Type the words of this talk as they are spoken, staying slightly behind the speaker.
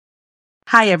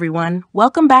Hi everyone,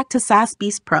 welcome back to Saas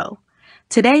Pro.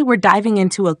 Today we're diving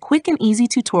into a quick and easy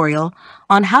tutorial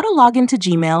on how to log into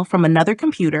Gmail from another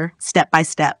computer step by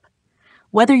step.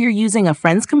 Whether you're using a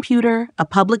friend's computer, a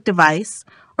public device,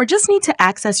 or just need to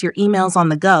access your emails on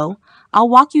the go, I'll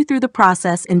walk you through the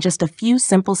process in just a few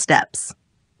simple steps.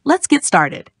 Let's get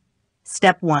started.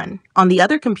 Step 1. On the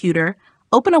other computer,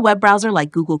 open a web browser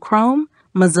like Google Chrome,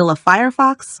 Mozilla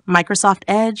Firefox, Microsoft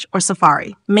Edge, or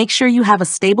Safari. Make sure you have a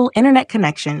stable internet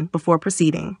connection before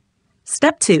proceeding.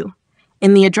 Step 2.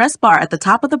 In the address bar at the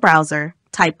top of the browser,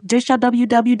 type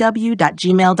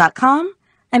www.gmail.com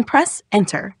and press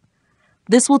Enter.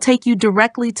 This will take you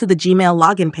directly to the Gmail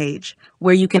login page,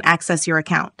 where you can access your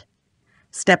account.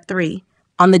 Step 3.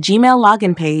 On the Gmail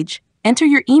login page, enter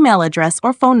your email address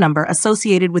or phone number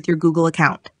associated with your Google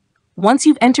account. Once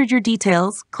you've entered your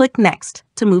details, click Next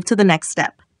to move to the next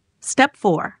step. Step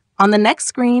 4. On the next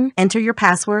screen, enter your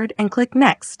password and click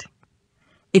Next.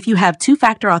 If you have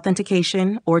two-factor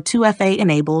authentication or 2FA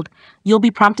enabled, you'll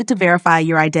be prompted to verify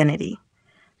your identity.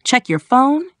 Check your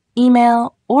phone,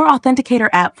 email, or authenticator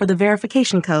app for the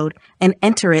verification code and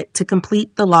enter it to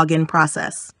complete the login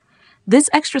process. This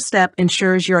extra step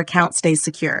ensures your account stays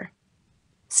secure.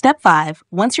 Step 5.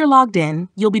 Once you're logged in,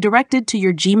 you'll be directed to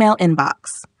your Gmail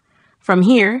inbox. From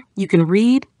here, you can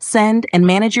read, send, and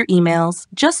manage your emails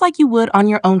just like you would on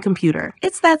your own computer.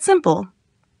 It's that simple.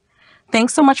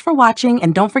 Thanks so much for watching,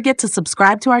 and don't forget to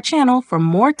subscribe to our channel for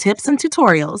more tips and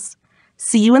tutorials.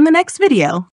 See you in the next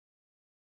video.